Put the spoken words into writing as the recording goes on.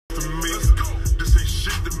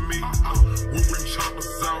We'll bring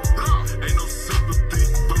choppers out. Ain't no sympathy.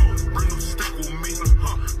 Bring no stick with me.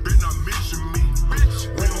 Better not mention me. We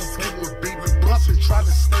don't sleep with beat. We bust and try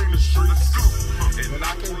to stay in the streets. And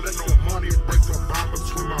I can't let no money break the bond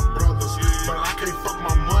between my brothers. But I can't fuck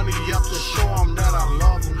my money up to show them that I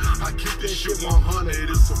love them. I keep this shit 100.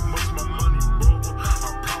 It's so much my money, bubble.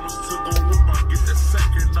 I promise to go up. I get that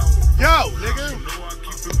second out. Yo, nigga.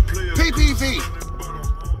 PPV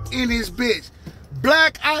in his bitch.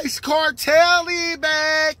 Black Ice Cartel, he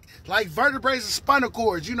back. Like vertebrae and spinal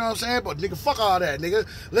cords, you know what I'm saying? But nigga, fuck all that, nigga.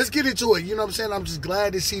 Let's get into it, you know what I'm saying? I'm just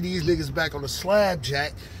glad to see these niggas back on the slab,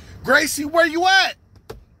 Jack. Gracie, where you at?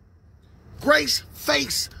 Grace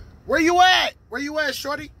Face, where you at? Where you at,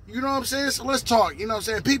 shorty? You know what I'm saying? So let's talk, you know what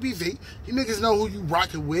I'm saying? PPV, you niggas know who you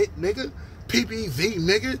rocking with, nigga. PPV,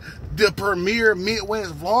 nigga. The premier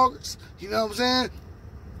Midwest vloggers, you know what I'm saying?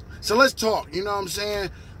 So let's talk, you know what I'm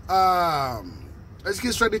saying? Let's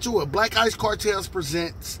get straight into it. Black Ice Cartels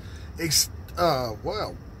presents,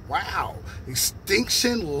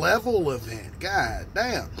 Extinction level event. God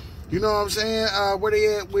damn. You know what I'm saying? Where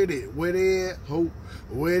they at with it? Where they at?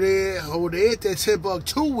 Where they at? They at that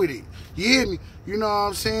Timbuktu with it. You hear me? You know what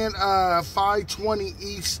I'm saying? 520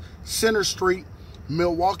 East Center Street,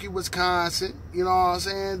 Milwaukee, Wisconsin. You know what I'm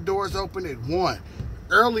saying? Doors open at 1.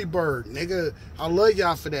 Early bird, nigga. I love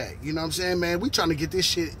y'all for that. You know what I'm saying, man? We trying to get this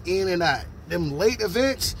shit in and out. Them late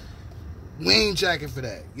events, we ain't jacking for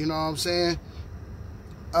that. You know what I'm saying?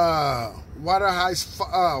 Waterhouse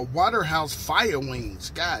Fire Wings.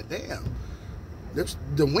 God damn.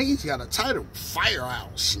 The wings got a title.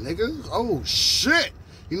 Firehouse, nigga. Oh, shit.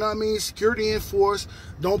 You know what I mean? Security enforced.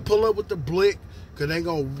 Don't pull up with the blick, because they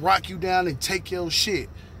gonna rock you down and take your shit.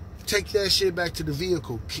 Take that shit back to the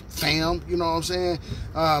vehicle, fam. You know what I'm saying?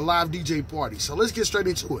 Live DJ party. So let's get straight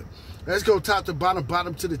into it. Let's go top to bottom,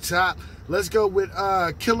 bottom to the top. Let's go with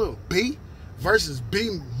Killer B versus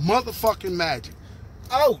B motherfucking Magic.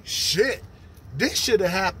 Oh, shit. This should have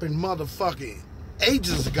happened motherfucking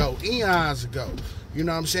ages ago, eons ago. You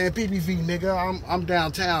know what I'm saying? PPV, nigga. I'm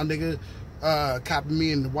downtown, nigga. Copping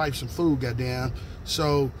me and the wife some food, goddamn.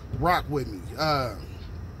 So, rock with me.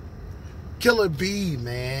 Killer B,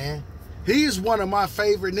 man. He's one of my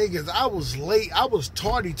favorite niggas. I was late. I was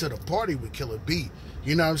tardy to the party with Killer B.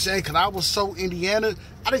 You know what I'm saying? Because I was so Indiana,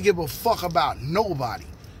 I didn't give a fuck about nobody.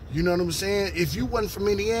 You know what I'm saying? If you wasn't from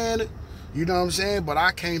Indiana, you know what I'm saying? But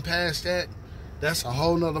I came past that. That's a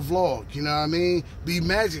whole nother vlog. You know what I mean? B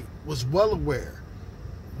Magic was well aware.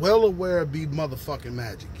 Well aware of B motherfucking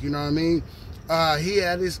Magic. You know what I mean? He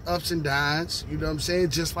had his ups and downs. You know what I'm saying?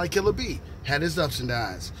 Just like Killer B had his ups and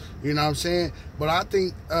downs. You know what I'm saying? But I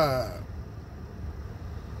think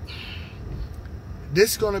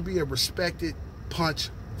this is going to be a respected punch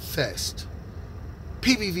fest.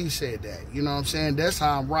 PPV said that. You know what I'm saying? That's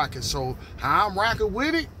how I'm rocking. So how I'm rocking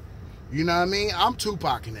with it, you know what I mean? I'm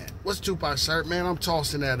Tupacing that. What's Tupac shirt, man? I'm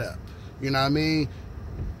tossing that up. You know what I mean?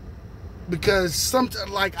 Because sometimes,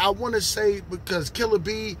 like, I want to say, because Killer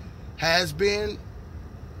B has been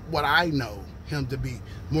what I know him to be,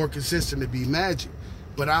 more consistent to be Magic.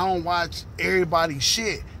 But I don't watch everybody's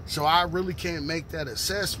shit, so I really can't make that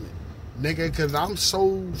assessment, nigga, because I'm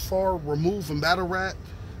so far removed from battle rap.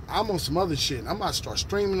 I'm on some other shit. I might start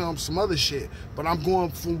streaming on some other shit, but I'm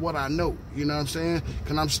going from what I know, you know what I'm saying?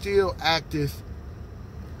 Because I'm still active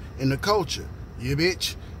in the culture, you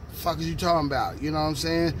bitch. Fuck is you talking about, you know what I'm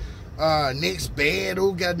saying? Next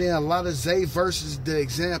battle, goddamn, a lot of Zay versus The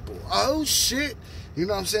Example. Oh, shit. You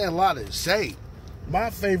know what I'm saying? A lot of Zay. My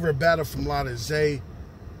favorite battle from a lot of Zay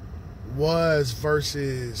was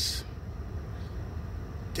versus...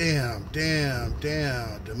 Damn,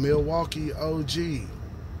 the Milwaukee OG.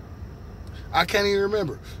 I can't even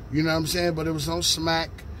remember. You know what I'm saying? But it was on Smack.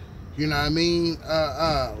 You know what I mean?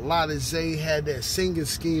 A lot of Zay had that singing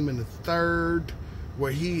scheme in the third,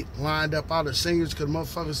 where he lined up all the singers, because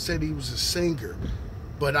motherfuckers said he was a singer.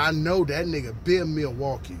 But I know that nigga been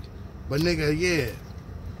Milwaukee. But nigga, yeah.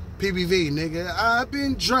 PPV, nigga. I've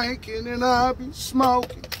been drinking and I've been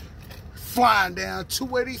smoking. Flying down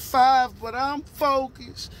 285, but I'm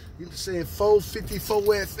focused. You know what I'm saying?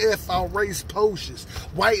 454 FF, I'll race Porsches.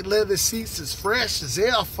 White leather seats as fresh as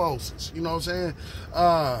Air Forces. You know what I'm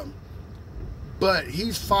saying? But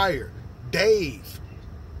he's fire. Dave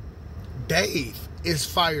is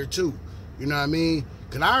fire too. You know what I mean?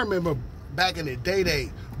 Because I remember back in the day,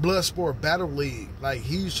 Bloodsport Battle League, like,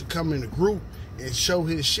 he used to come in the group and show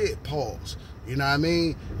his shit, pause. You know what I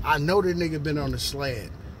mean? I know that nigga been on the sled.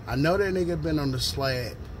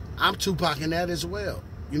 I'm Tupacing that as well.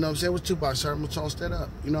 You know what I'm saying? What's Tupac, sir? I'm going to toss that up.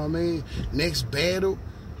 You know what I mean? Next battle,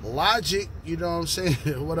 Logic. You know what I'm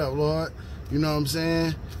saying? What up, Lord? You know what I'm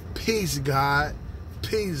saying? Peace, God.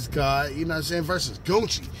 Peace, God. You know what I'm saying? Versus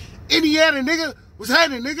Gucci. Indiana, nigga. What's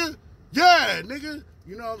happening, nigga? Yeah, nigga.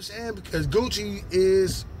 You know what I'm saying? Because Gucci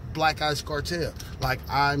is Black Ice Cartel. Like,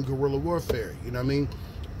 I'm Guerrilla Warfare. You know what I mean?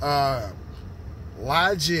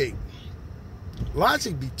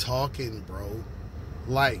 Logic be talking, bro.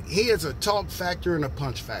 Like, he has a talk factor and a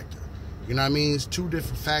punch factor. You know what I mean? It's two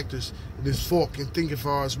different factors. This fork and thinking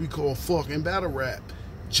far as we call fork in battle rap.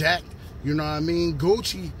 Jack, you know what I mean?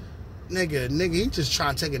 Gucci, nigga, he just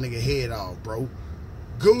trying to take a nigga head off, bro.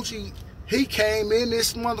 Gucci, he came in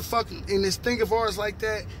this motherfucking, in this thinking far as like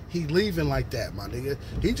that, he leaving like that, my nigga.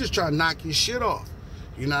 He just trying to knock your shit off.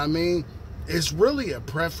 You know what I mean? It's really a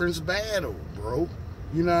preference battle, bro.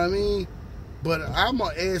 You know what I mean? But I'm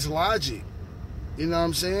gonna edge Logic. You know what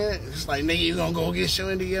I'm saying? It's like, nigga, you gonna go get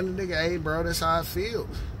your Indiana nigga. Hey, bro, that's how I feel.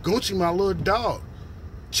 Gucci, my little dog.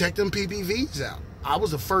 Check them PPVs out. I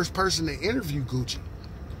was the first person to interview Gucci.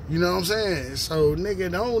 You know what I'm saying? So,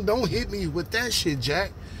 nigga, don't hit me with that shit,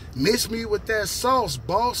 Jack. Miss me with that sauce,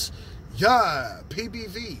 boss. Yeah,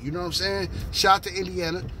 PPV. You know what I'm saying? Shout out to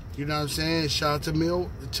Indiana. You know what I'm saying? Shout out to the mill.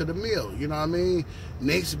 You know what I mean?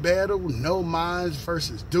 Next battle, No Minds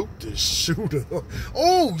versus Duke the Shooter.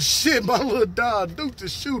 Oh shit, my little dog, Duke the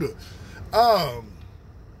Shooter.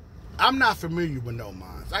 I'm not familiar with No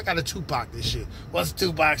Minds. I gotta Tupac this shit. What's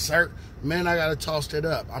Tupac, sir? Man, I gotta toss that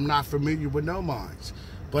up. I'm not familiar with No Minds.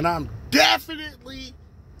 But I'm definitely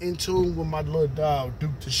in tune with my little dog,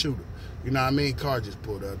 Duke the Shooter. You know what I mean? Car just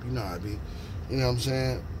pulled up. You know what I mean? You know what I'm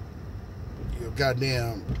saying?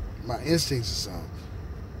 Goddamn, my instincts or something.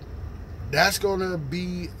 That's gonna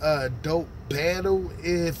be a dope battle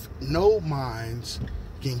if No Minds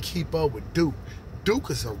can keep up with Duke. Duke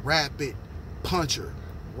is a rapid puncher.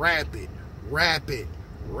 Rapid.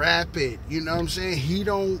 You know what I'm saying? He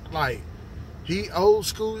don't like, he old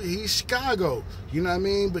school, he's Chicago. You know what I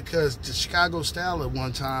mean? Because the Chicago style at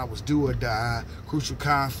one time was do or die, crucial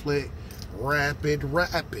conflict, rapid.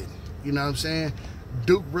 You know what I'm saying?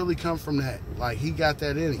 Duke really come from that. Like, he got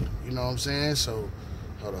that in him. You know what I'm saying? So,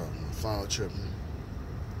 hold on. My phone tripping.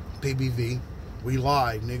 PBV. We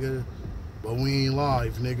live, nigga. But we ain't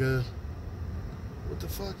live, nigga. What the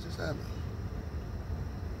fuck just happened?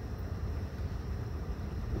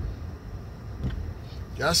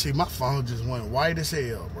 Y'all see my phone just went white as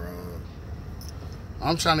hell, bro.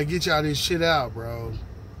 I'm trying to get y'all this shit out, bro.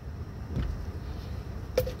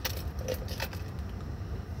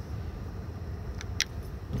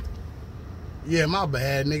 Yeah, my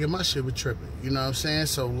bad, nigga. My shit was tripping. You know what I'm saying?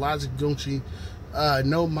 So, Logic, Gucci,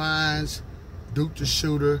 No Minds, Duke the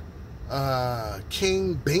Shooter,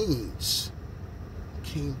 King Beans.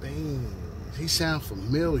 He sound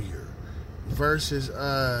familiar. Versus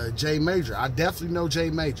J Major. I definitely know J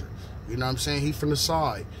Major. You know what I'm saying? He from the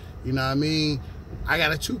side. You know what I mean? I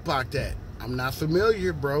got a Tupac that. I'm not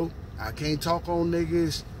familiar, bro. I can't talk on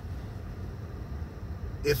niggas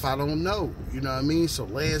if I don't know. You know what I mean? So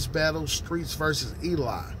last battle, Streets versus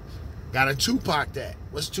Eli. Got a Tupac that.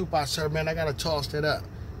 What's Tupac, sir, man? I gotta toss that up.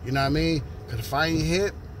 You know what I mean? Cause if I ain't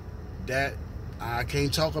hit that, I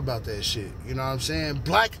can't talk about that shit. You know what I'm saying?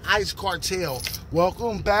 Black Ice Cartel.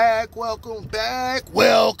 Welcome back. You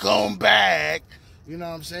know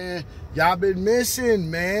what I'm saying? Y'all been missing,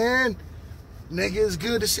 man. Nigga, it's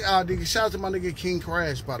good to see. Nigga, shout out to my nigga King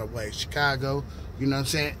Crash, by the way. Chicago. You know what I'm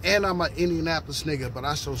saying? And I'm an Indianapolis nigga, but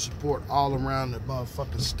I still support all around the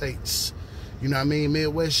motherfucking states. You know what I mean?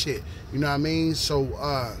 Midwest shit. You know what I mean?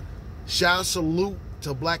 So, shout salute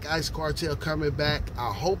to Black Ice Cartel coming back.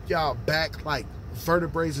 I hope y'all back like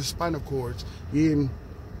vertebrae and spinal cords.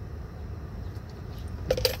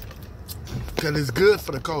 Because it's good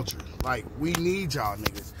for the culture. Like, we need y'all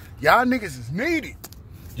niggas. Y'all niggas is needed.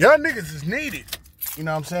 You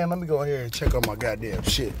know what I'm saying? Let me go ahead and check on my goddamn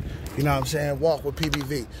shit. You know what I'm saying? Walk with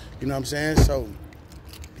PBV. You know what I'm saying? So,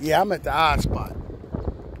 yeah, I'm at the odd spot.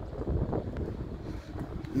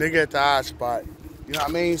 Nigga at the odd spot. You know what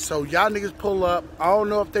I mean? So, y'all niggas pull up. I don't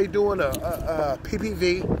know if they doing a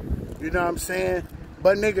PPV. You know what I'm saying?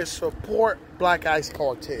 But niggas support Black Ice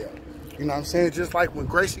Cartel. You know what I'm saying? Just like when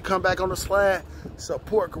Gracie come back on the slide,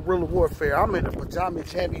 support Guerrilla Warfare. I'm in the pajama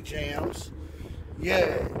heavy jams.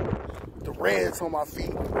 Yeah. The reds on my feet.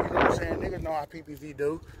 You know what I'm saying? Niggas know how PPV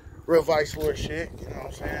do. Real Vice Lord shit. You know what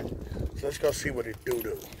I'm saying? So let's go see what it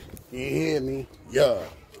do. You hear me? Yeah.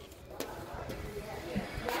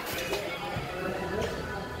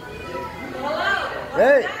 Hello.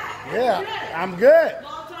 Hey. Yeah. I'm good.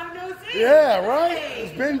 Long time no see. Yeah, right?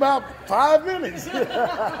 It's been about 5 minutes.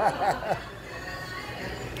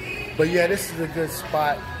 But yeah, this is a good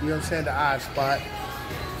spot. You know what I'm saying? The odd spot.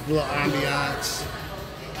 Little ambiance.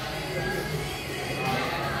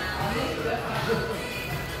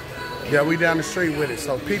 Yeah, we down the street with it.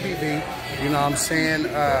 So PPV, you know what I'm saying?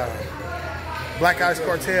 Black Ice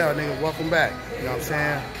Cartel, nigga, welcome back. You know what I'm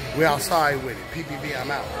saying? We outside with it. PPV,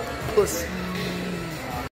 I'm out. Pussy.